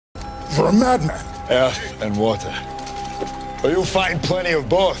You're a madman. Earth and water. But you'll find plenty of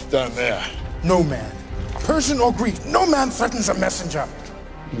both down there. No man, Persian or Greek, no man threatens a messenger.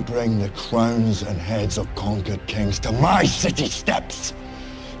 You bring the crowns and heads of conquered kings to my city steps.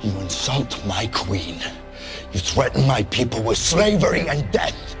 You insult my queen. You threaten my people with slavery and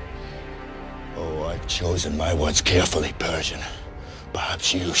death. Oh, I've chosen my words carefully, Persian.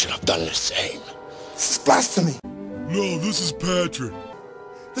 Perhaps you should have done the same. This is blasphemy. No, this is Patrick.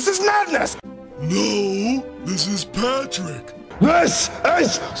 This is madness. No, this is Patrick. This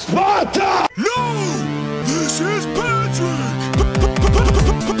is Sparta! No, this is Patrick.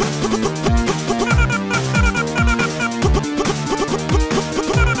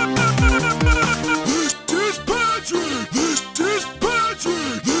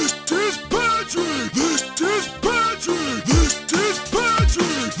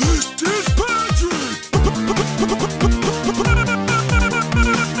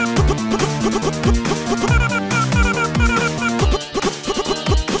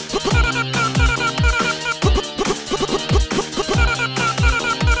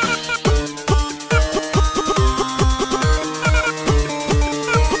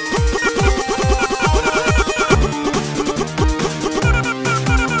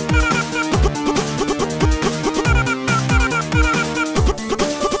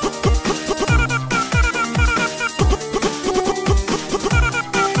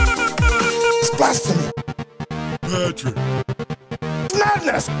 Blasphemy. Patrick. It's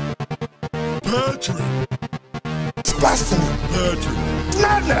madness. Patrick. It's blasphemy. Patrick. It's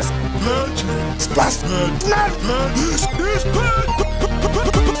madness. Patrick. It's blasphemy. It's madness. This is Patrick.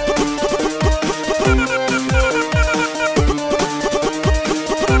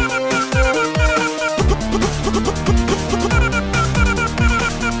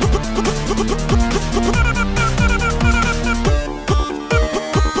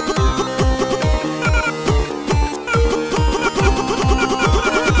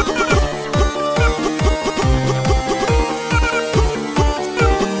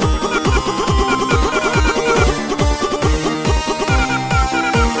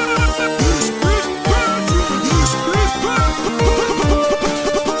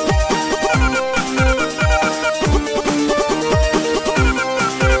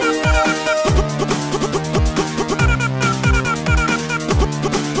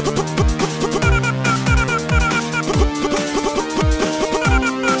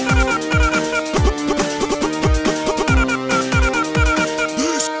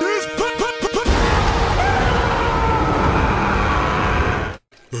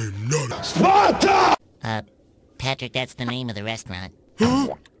 Sparta! Patrick, that's the name of the restaurant. Huh?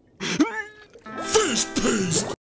 Fish paste!